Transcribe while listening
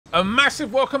A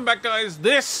massive welcome back, guys.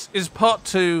 This is part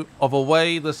 2 of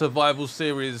Away, the survival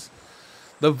series.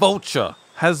 The vulture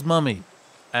has mummy.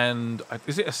 And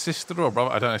is it a sister or a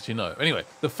brother? I don't actually know. Anyway,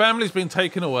 the family's been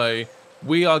taken away.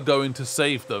 We are going to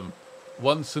save them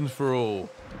once and for all.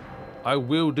 I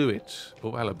will do it.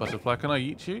 Oh, hello, butterfly. Can I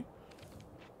eat you?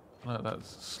 No,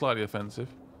 that's slightly offensive.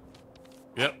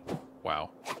 Yep. Wow.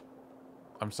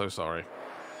 I'm so sorry.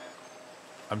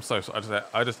 I'm so sorry.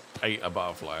 I just ate a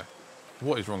butterfly.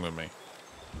 What is wrong with me?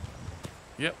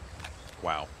 Yep.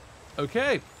 Wow.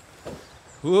 Okay.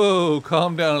 Whoa,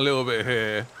 calm down a little bit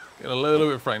here. Getting a little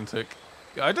bit frantic.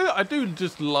 I do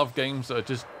just love games that are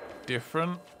just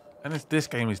different. And this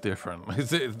game is different.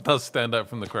 It does stand out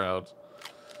from the crowd.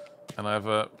 And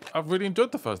I've really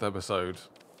enjoyed the first episode.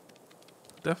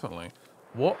 Definitely.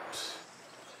 What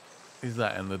is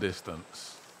that in the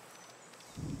distance?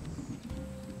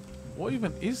 What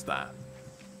even is that?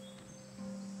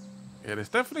 Yeah, there's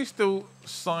definitely still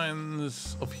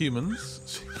signs of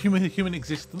humans, human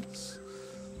existence.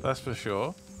 That's for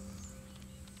sure.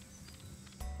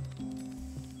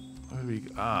 Maybe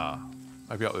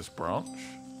maybe up this branch.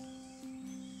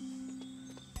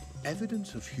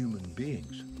 Evidence of human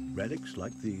beings, relics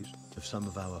like these of some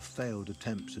of our failed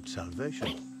attempts at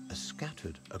salvation, are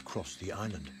scattered across the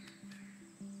island.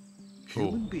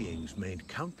 Human beings made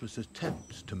countless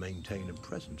attempts to maintain a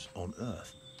presence on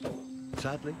Earth.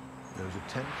 Sadly, those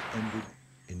attempts ended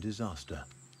in disaster.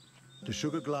 The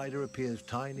sugar glider appears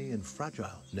tiny and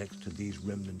fragile next to these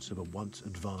remnants of a once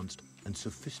advanced and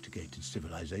sophisticated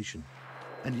civilization.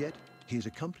 And yet, he has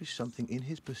accomplished something in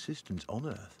his persistence on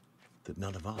Earth that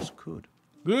none of us could.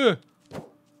 Ugh.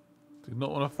 Do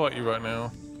not want to fight you right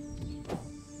now.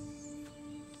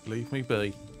 Leave me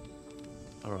be.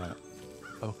 Alright.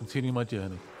 I'll continue my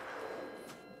journey.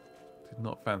 Did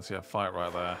not fancy a fight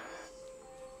right there.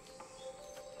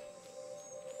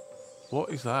 What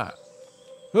is that?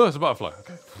 Oh, it's a butterfly.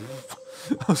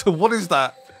 Okay. So what is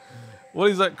that? What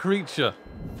is that creature?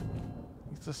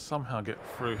 Need to somehow get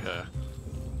through here.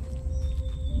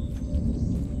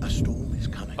 A storm is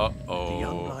coming. Uh-oh. The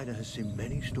young glider has seen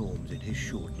many storms in his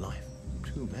short life.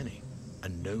 Too many.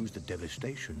 And knows the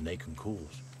devastation they can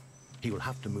cause. He will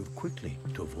have to move quickly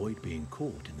to avoid being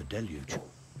caught in the deluge.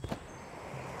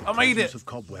 I made it! The presence of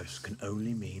cobwebs can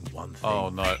only mean one thing. Oh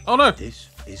no. Oh no! This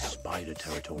is spider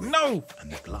territory. No!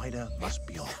 And the glider must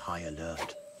be on high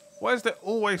alert. Why is there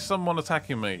always someone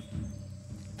attacking me?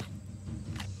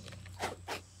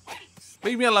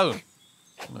 Leave me alone.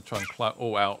 I'm gonna try and climb.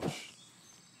 Oh, ouch.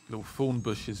 Little thorn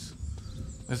bushes.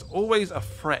 There's always a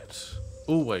threat.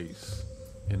 Always.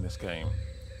 In this game.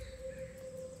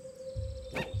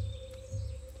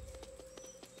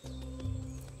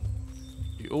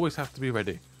 You always have to be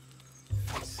ready.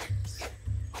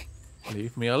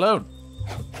 Leave me alone.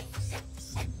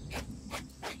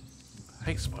 I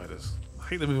hate spiders. I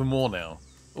hate them even more now.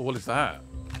 Oh, what is that?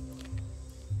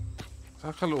 Is that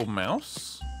like a little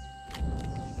mouse?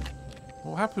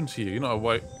 What happened to you? You're not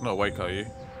awake. Not awake, are you?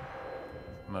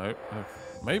 No.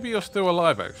 Maybe you're still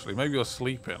alive, actually. Maybe you're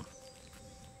sleeping.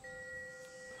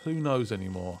 Who knows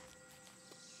anymore?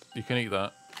 You can eat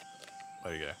that.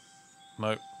 There you go.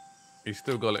 Nope. You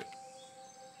still got it.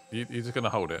 You're just going to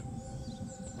hold it.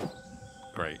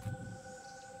 Great.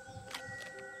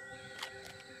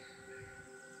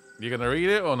 You going to eat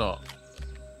it or not?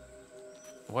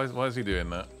 Why is he doing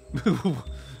that?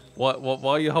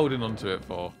 Why are you holding on to it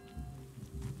for?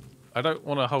 I don't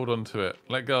want to hold on to it.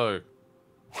 Let go.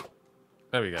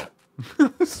 There we go.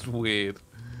 This is weird.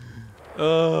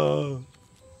 Oh,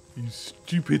 you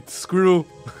stupid squirrel.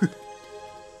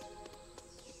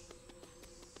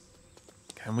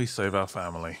 Can we save our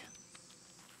family?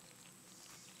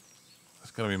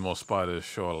 There's going to be more spiders,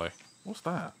 surely. What's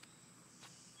that?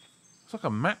 It's like a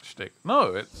matchstick.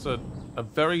 No, it's a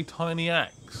very tiny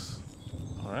axe.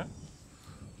 Alright.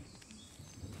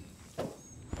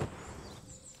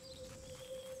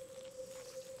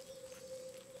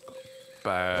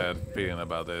 Bad feeling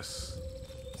about this.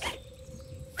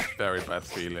 Very bad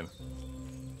feeling.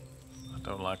 I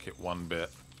don't like it one bit.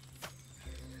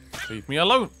 Leave me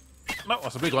alone! No,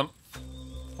 that's a big one.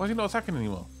 Why is he not attacking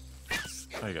anymore?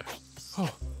 There you go. Oh.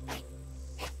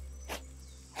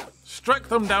 Strike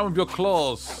them down with your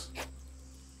claws.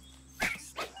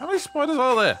 How many spiders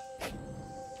are there?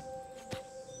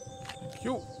 Thank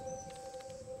you.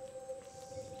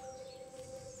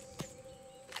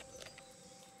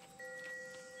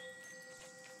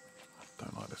 I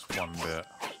don't like this one bit.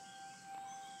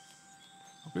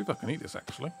 I believe I can eat this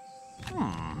actually.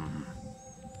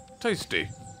 Tasty.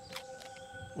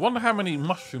 Wonder how many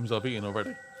mushrooms I've eaten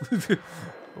already.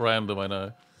 Random, I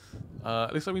know.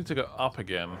 At least I need to go up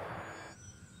again.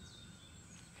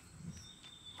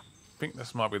 I think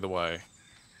this might be the way.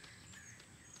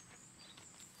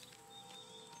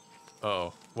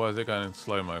 Uh-oh. Why is it going in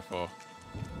slow-mo for?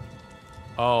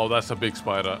 Oh, that's a big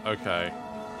spider. Okay.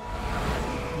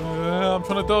 I'm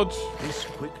trying to dodge. This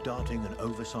quick darting and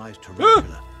oversized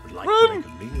tarantula would like to make a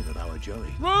meal of our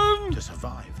Joey. Run! To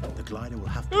survive, the glider will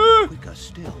have to be quicker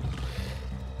still.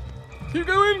 Keep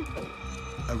going!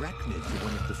 Arachnids are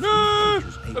one of the few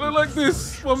creatures I able don't like to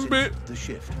this flourish one bit. since the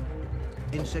shift.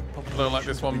 Insect populations I don't like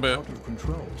this one have been bit. out of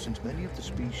control since many of the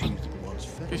species that once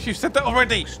fed Yes, you said that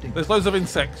already! There's loads of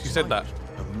insects. You said that.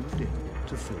 have moved in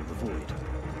to fill the void.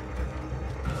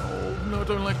 Oh, no, I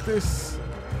don't like this.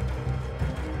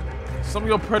 Some of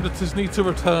your predators need to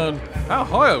return. How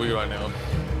high are we right now?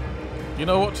 You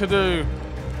know what to do.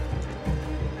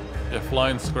 Yeah,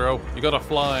 flying squirrel. You gotta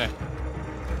fly.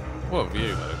 What a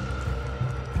view, though.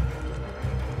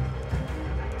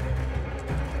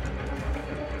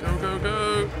 Go, go,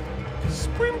 go.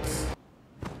 Sprint.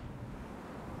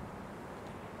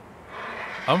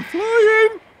 I'm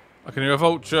flying. I can hear a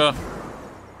vulture.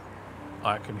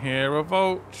 I can hear a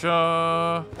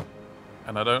vulture.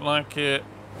 And I don't like it.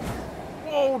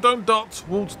 Whoa, don't dart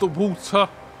towards the water.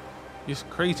 You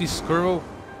crazy squirrel.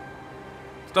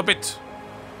 Stop it.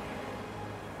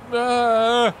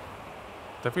 Ah.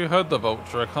 Have you heard the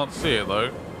vulture? I can't see it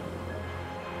though.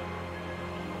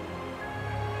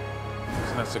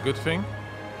 So that's a good thing.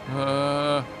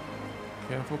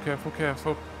 Careful, careful,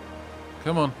 careful.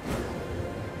 Come on.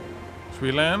 Should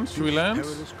we land? Should we land? This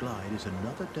perilous glide is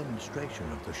another demonstration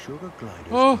of the sugar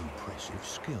glider's impressive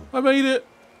skill. I made it.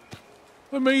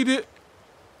 I made it.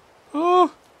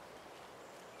 Oh.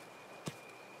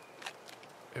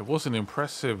 It was an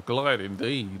impressive glide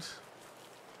indeed.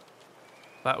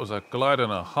 That was a glide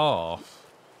and a half.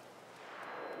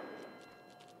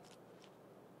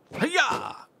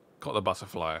 Hiya! Got the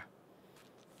butterfly.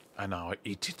 And now I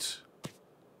eat it.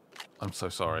 I'm so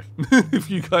sorry. If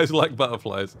you guys like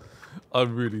butterflies,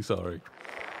 I'm really sorry.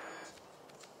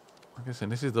 I'm guessing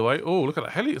this is the way. Oh, look at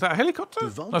that heli. Is that a helicopter?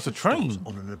 That's a train.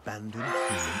 On an abandoned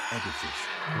human edifice.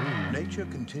 Nature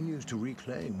continues to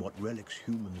reclaim what relics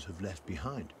humans have left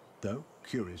behind. Though,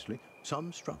 curiously,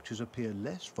 some structures appear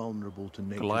less vulnerable to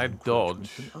nature's Glide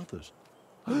dodge than others.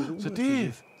 It's a deer. As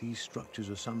if these structures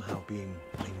are somehow being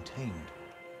maintained.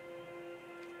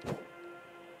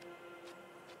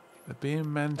 They're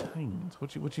being maintained.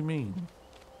 What do you mean?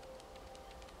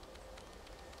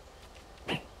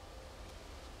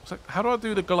 So how do I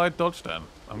do the glide dodge then?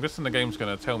 I'm guessing the game's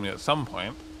going to tell me at some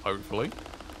point, hopefully.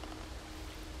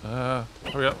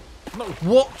 Hurry up. No,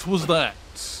 what was that?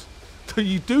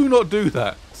 You do not do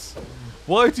that.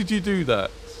 Why did you do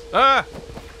that? Ah!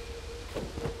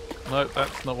 No,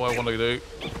 that's not what I want to do.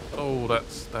 Oh,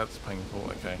 that's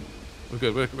painful. Okay. We're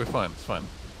good. We're fine. It's fine.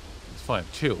 It's fine.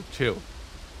 Chill. Chill.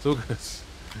 It's all good.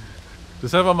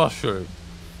 Just have a mushroom.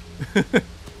 I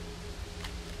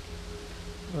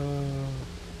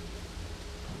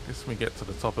guess we get to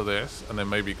the top of this and then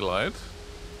maybe glide.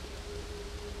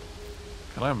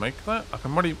 Can I make that? I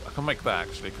can make that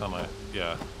actually, can't I?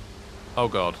 Yeah. Oh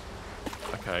god.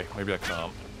 Okay, maybe I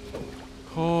can't.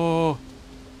 Oh.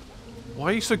 Why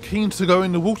are you so keen to go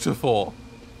in the water for?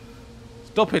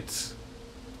 Stop it.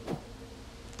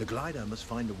 The glider must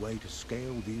find a way to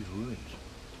scale these ruins.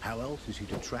 How else is he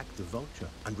to track the vulture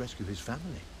and rescue his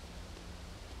family?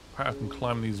 I can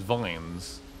climb these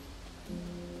vines.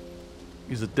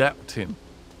 He's adapting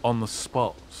on the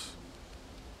spot.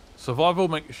 Survival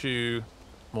makes you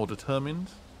more determined,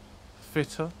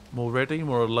 fitter, more ready,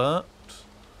 more alert.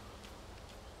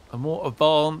 A more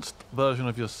advanced version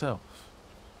of yourself.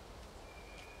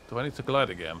 Do I need to glide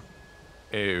again?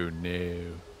 Oh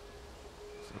no.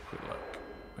 Let's have a quick look.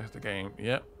 Where's the game?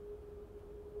 Yep.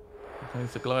 I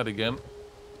need to glide again.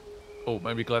 Oh,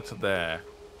 maybe glide to there.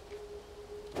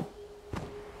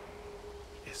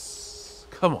 Yes.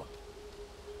 Come on.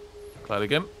 Glide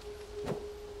again.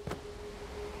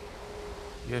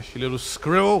 Yes, you little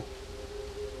squirrel.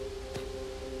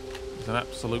 He's an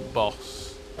absolute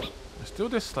boss. There's still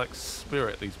this like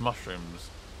spirit, these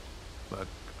mushrooms that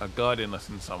are guiding us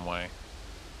in some way.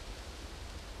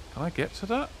 Can I get to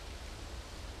that?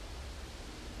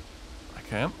 I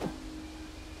can.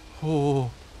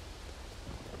 Oh.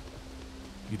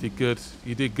 You did good.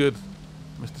 You did good,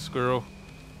 Mr. Squirrel.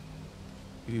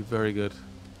 You did very good.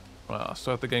 Right,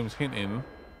 so the game's hinting.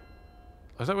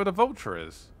 Is that where the vulture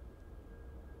is?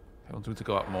 I want me to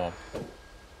go up more.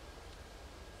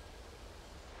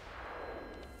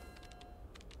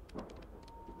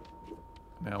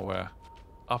 Now we're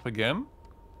up again.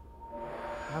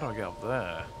 How do I get up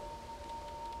there?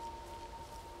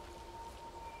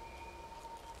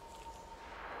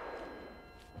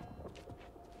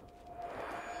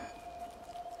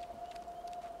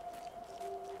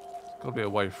 got to be a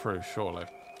way through, surely.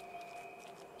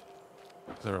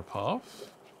 Is there a path?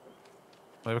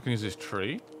 Maybe I can use this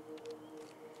tree.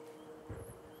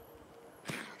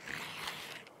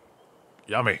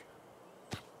 Yummy.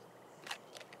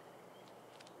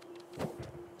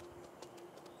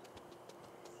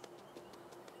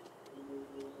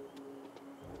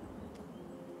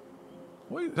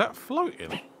 Wait, is that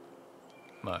floating?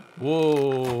 No.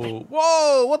 Whoa.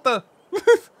 Whoa, what the?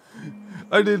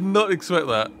 I did not expect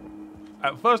that.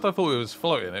 At first I thought it was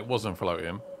floating. It wasn't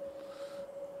floating.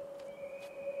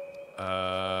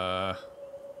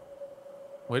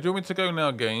 Where do you want me to go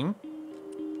now, game?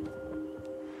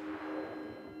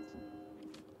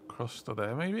 Across to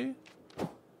there, maybe?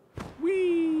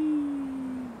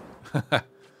 Whee!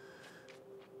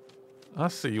 I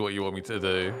see what you want me to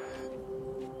do.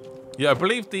 Yeah, I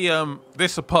believe the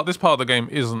this part of the game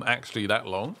isn't actually that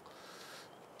long.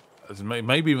 It's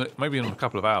maybe in a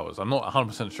couple of hours. I'm not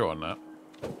 100% sure on that.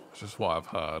 It's just what I've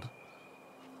heard.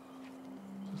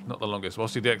 It's not the longest. Well,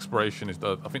 see, the exploration is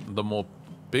I think the more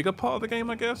bigger part of the game,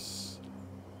 I guess.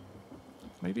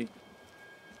 Maybe.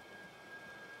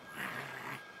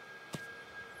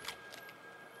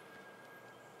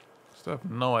 Still have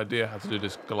no idea how to do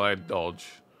this glide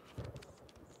dodge.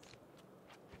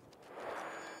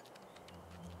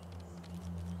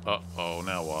 Uh-oh,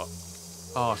 now what?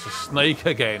 Oh, it's a snake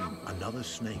again. Another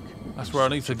snake. That's where I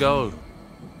need to go.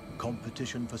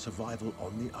 Competition for survival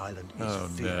on the island is Oh,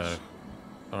 fierce.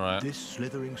 no. All right. This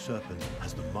slithering serpent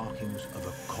has the markings of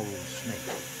a coral snake,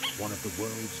 one of the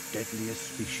world's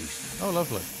deadliest species. Oh,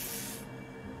 lovely.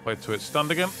 Wait till it's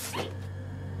stunned again. I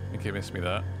think he missed me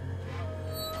there.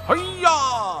 Hiya!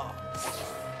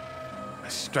 I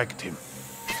striked him.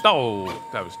 Oh,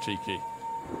 that was cheeky.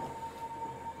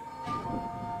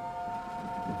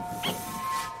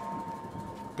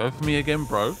 Go for me again,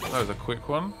 bro. That was a quick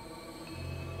one.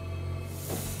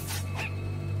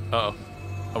 Uh-oh.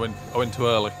 I went too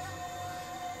early.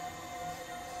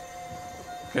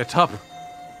 Get up,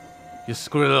 you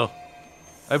squirrel.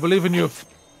 I believe in you.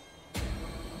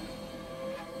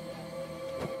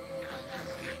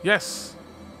 Yes.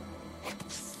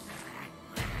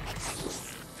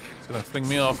 It's gonna fling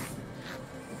me off.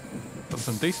 Done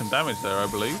some decent damage there, I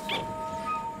believe.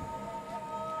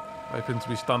 Hoping to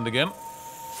be stunned again.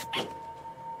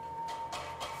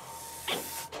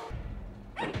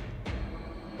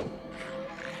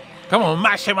 Come on,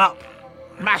 mash him up!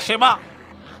 Mash him up!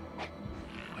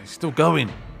 He's still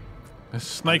going. This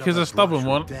snake is a stubborn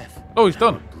one. Oh, he's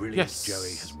done. Yes.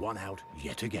 Joey has won out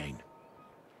yet again.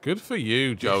 Good for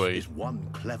you, Joey. This is one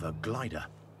clever glider.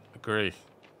 Agree.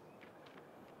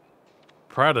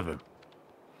 Proud of him.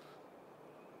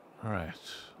 All right.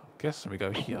 I guess we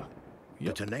go here.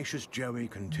 Yep. The tenacious Joey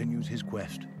continues his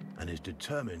quest and is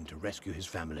determined to rescue his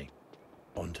family.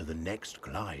 On to the next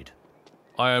glide.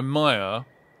 I admire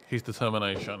his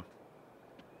determination.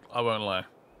 I won't lie.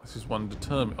 This is one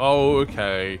determined. Oh,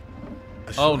 okay.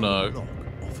 Oh no. A lock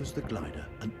offers the glider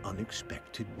an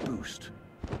unexpected boost.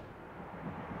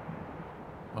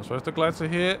 Am I supposed to glide to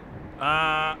here?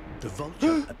 Ah. The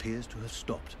vulture appears to have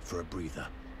stopped for a breather.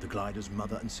 The glider's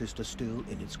mother and sister still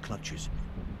in its clutches.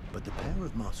 But the pair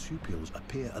of marsupials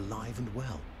appear alive and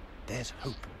well. There's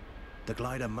hope. The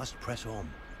glider must press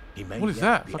on. He may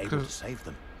yet be able to save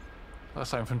them. That's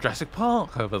something from Jurassic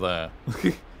Park over there.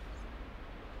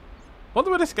 Wonder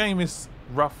where this game is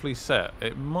roughly set.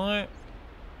 It might...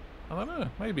 I don't know.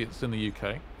 Maybe it's in the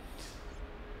UK.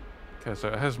 Okay, so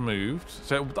it has moved.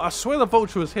 So I swear the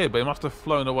vulture was here, but it must have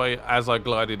flown away as I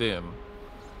glided in.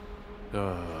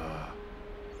 I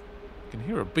can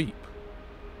hear a beep.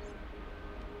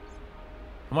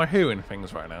 Am I hearing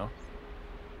things right now?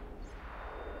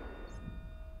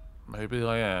 Maybe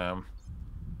I am.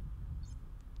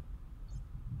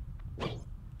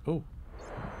 Oh.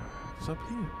 What's up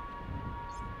here?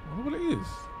 I wonder what it is.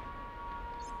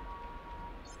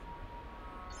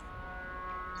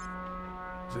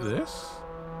 Is it this?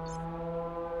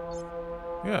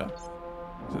 Yeah.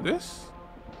 Is it this?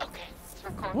 Okay, it's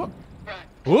recording. What? Right.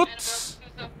 Whoops!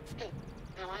 Now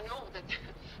I know that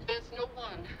there's no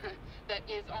one that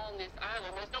is on this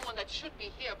island. There's no one that should be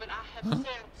here, but I have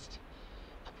sensed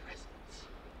a presence.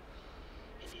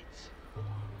 And it's warm,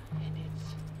 and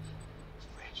it's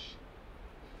fresh.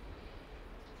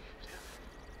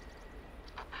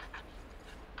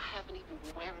 I haven't even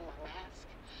been wearing my mask.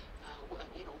 Well,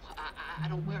 you know, I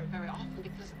don't wear it very often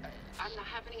because I'm not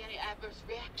having any adverse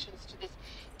reactions to this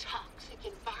toxic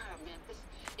environment. This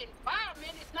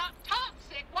environment is not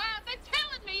toxic. Why are they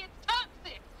telling me it's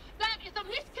toxic? That is a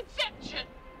misconception.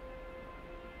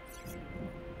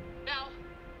 Now,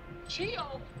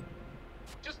 Geo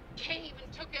just came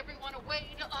and took everyone away.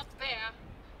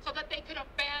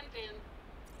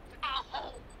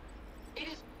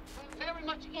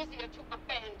 much easier to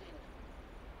abandon.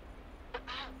 But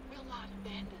I will not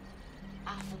abandon.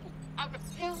 I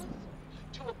refuse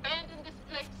to abandon this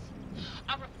place.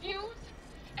 I refuse,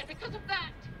 and because of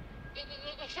that,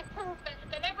 it should prove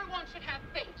that everyone should have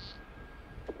faith.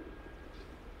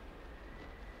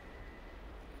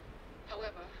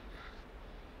 However,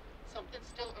 something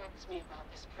still irks me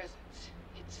about this presence.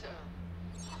 It's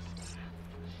hostile.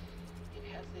 It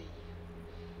has a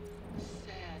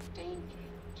sad danger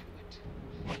to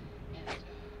it. And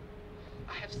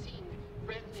I have seen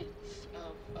remnants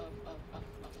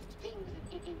of things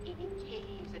in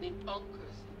caves and in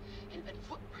bunkers and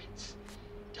footprints,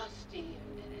 dusty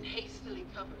and hastily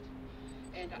covered.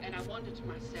 And I wonder to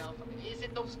myself, is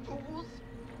it those fools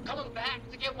coming back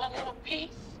to get one more piece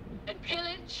and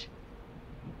pillage?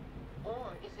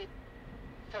 Or is it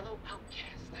fellow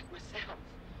outcasts like myself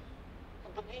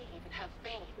who believe and have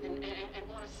faith and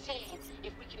want to see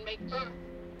if we can make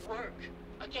Earth work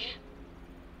again?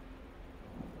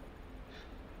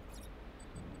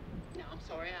 Now, I'm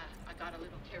sorry, I got a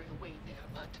little carried away there,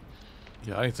 but...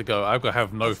 Yeah, I need to go. I've got to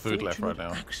have no food left right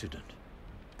now. Accident.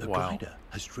 The Wow. glider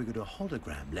has triggered a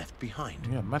hologram left behind.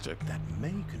 Yeah, magic. That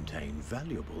may contain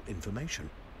valuable information.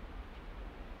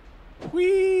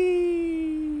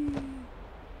 Whee!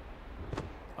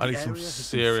 I need The some area has been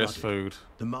serious flooded. food.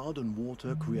 The mud and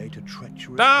water create a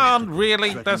treacherous Dan, obstacle, really?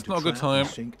 threatening That's to not a good trap and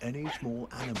time. sink any small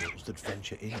animals that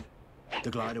venture in. The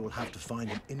glider will have to find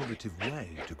an innovative way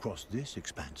to cross this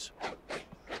expanse.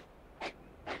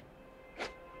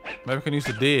 Maybe we can use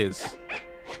the deers.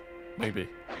 Maybe.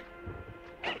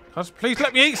 Please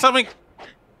let me eat something.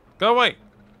 Go away.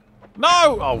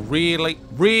 No! Oh, really?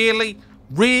 Really?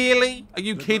 Really? Are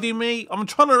you kidding me? I'm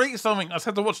trying to eat something. I just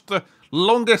had to watch the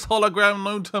longest hologram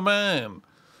known to man.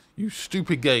 You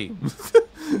stupid game.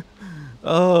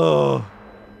 Oh.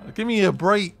 Give me a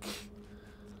break.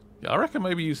 Yeah, I reckon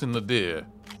maybe using the deer.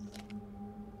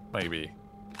 Maybe.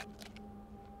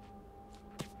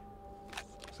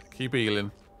 So keep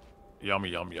eating. Yummy,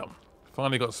 yum, yum.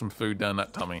 Finally got some food down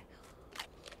that tummy.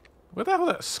 Where the hell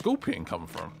did that scorpion come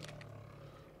from?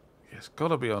 It's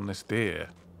gotta be on this deer.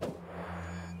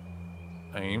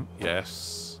 Aim.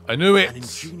 Yes. I knew it! An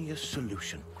ingenious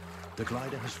solution. The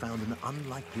glider has found an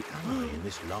unlikely ally in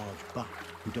this large buck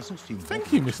who doesn't seem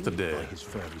Thank you, bothered Mr. by Deer. his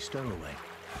furry stowaway.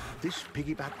 This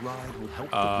piggyback ride will help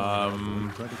the glider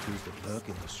avoid predators that lurk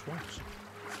in the swamps.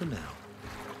 For now.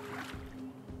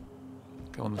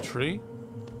 Go on the tree.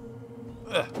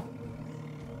 Ugh.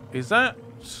 Is that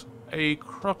a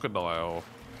crocodile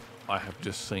I have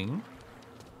just seen?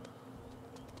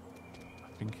 I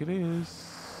think it is.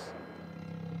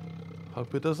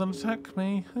 Hope it doesn't attack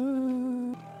me.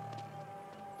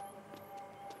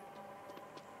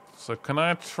 So can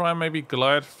I try maybe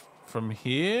glide from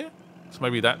here? So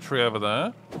maybe that tree over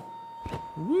there.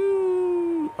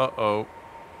 Woo! Uh-oh.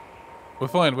 We're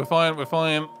fine, we're fine, we're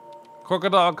fine.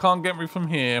 Crocodile can't get me from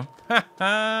here. Ha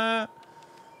ha!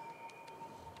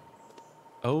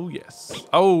 Oh, yes.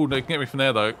 Oh, they can get me from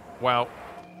there, though. Wow.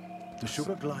 The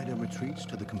sugar glider retreats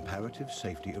to the comparative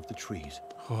safety of the trees.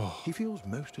 He feels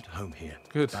most at home here,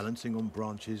 Good. balancing on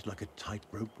branches like a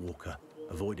tightrope walker,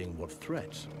 avoiding what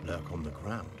threats lurk on the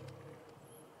ground.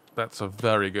 That's a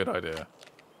very good idea.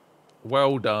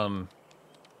 Well done,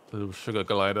 little sugar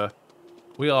glider.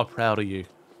 We are proud of you.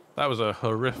 That was a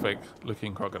horrific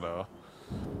looking crocodile.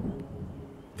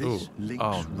 This Ooh. lynx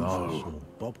Oh, no. rufus or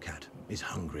bobcat is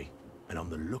hungry and on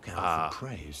the lookout for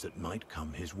preys that might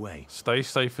come his way. Stay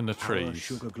safe in the Our trees.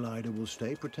 sugar glider will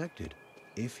stay protected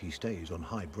if he stays on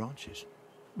high branches.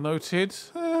 Noted.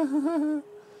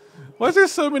 Why is there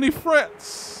so many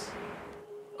threats?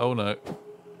 Oh no.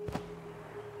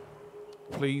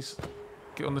 Please.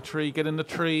 Get on the tree. Get in the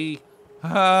tree.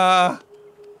 Ah.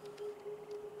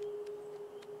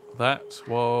 That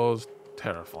was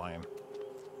terrifying.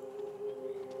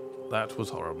 That was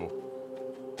horrible.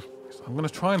 So I'm going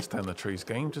to try and stay in the trees,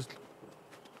 game. Just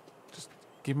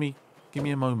give me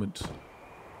a moment.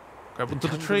 Grab onto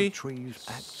the tangle tree. of trees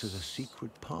acts as a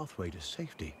secret pathway to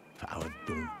safety for our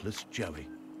dauntless Joey.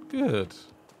 Good.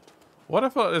 What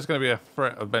if there's going to be a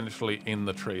threat eventually in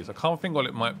the trees? I can't think what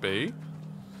it might be.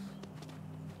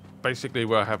 Basically,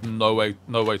 where I have no way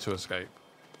to escape.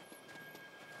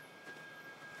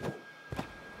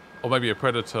 Or maybe a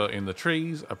predator in the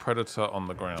trees, a predator on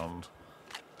the ground.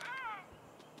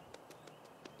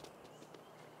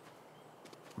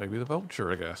 Maybe the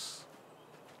vulture, I guess.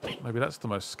 Maybe that's the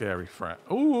most scary threat.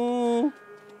 Ooh!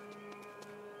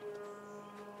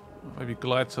 Maybe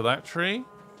glide to that tree.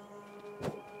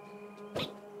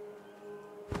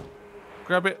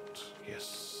 Grab it.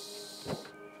 Yes.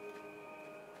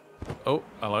 Oh,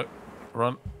 hello.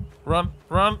 Run. Run,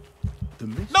 run. The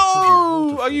mists No! of the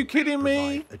waterfall Are you kidding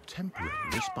me? provide a temporary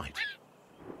respite.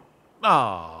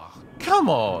 Ah, come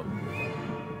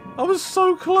on. I was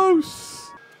so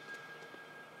close.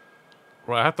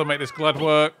 Right, I have to make this glide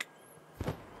work.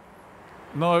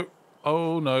 No.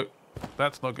 Oh, no.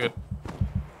 That's not good.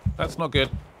 That's not good.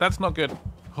 That's not good.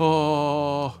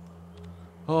 Oh.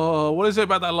 Oh, what is it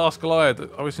about that last glide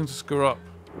that I always seem to screw up?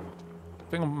 I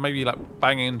think I'm maybe like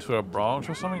banging into a branch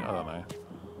or something. I don't know.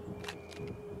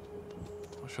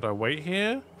 Should I wait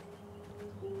here?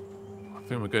 I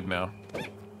think we're good now.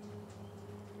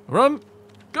 Run!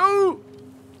 Go!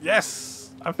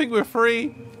 Yes! I think we're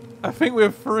free. I think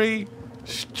we're free.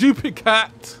 Stupid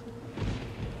cat!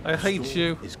 I hate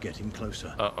you. Is getting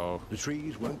closer. Uh-oh. The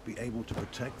trees won't be able to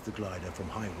protect the glider from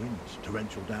high winds,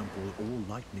 torrential downpour, or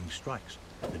lightning strikes.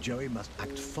 The Joey must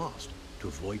act fast to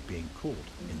avoid being caught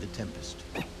in the tempest.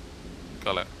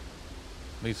 Got it.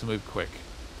 Need to move quick.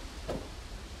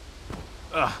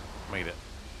 Ah, made it.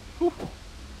 Whew.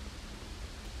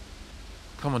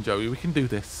 Come on, Joey, we can do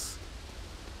this.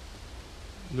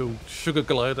 Little sugar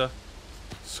glider.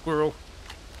 Squirrel.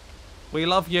 We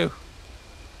love you.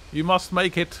 You must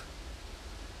make it.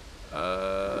 Come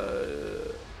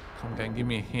on, gang, give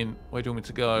me a hint. Where do you want me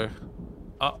to go?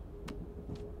 Up.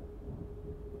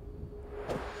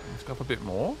 Let's go up a bit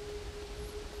more.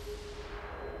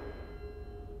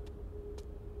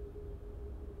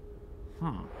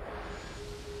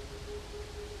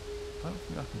 I don't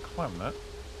think I can climb that.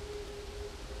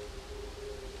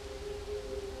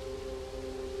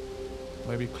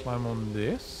 Maybe climb on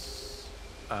this?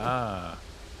 Ah.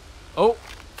 Oh!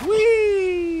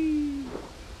 Whee!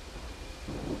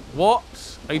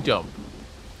 What a jump.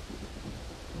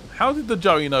 How did the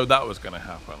Joey know that was going to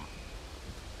happen?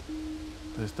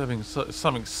 There's definitely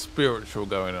something spiritual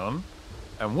going on.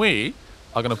 And we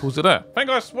are going to pause it there. Thank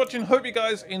you guys for watching. Hope you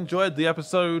guys enjoyed the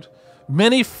episode.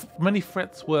 Many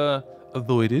threats were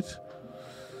avoided.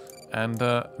 And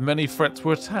many threats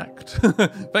were attacked.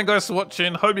 Thank you guys for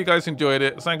watching. Hope you guys enjoyed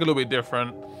it. Something a little bit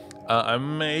different. I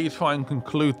may try and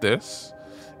conclude this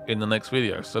in the next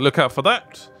video. So look out for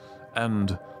that.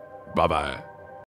 And bye-bye.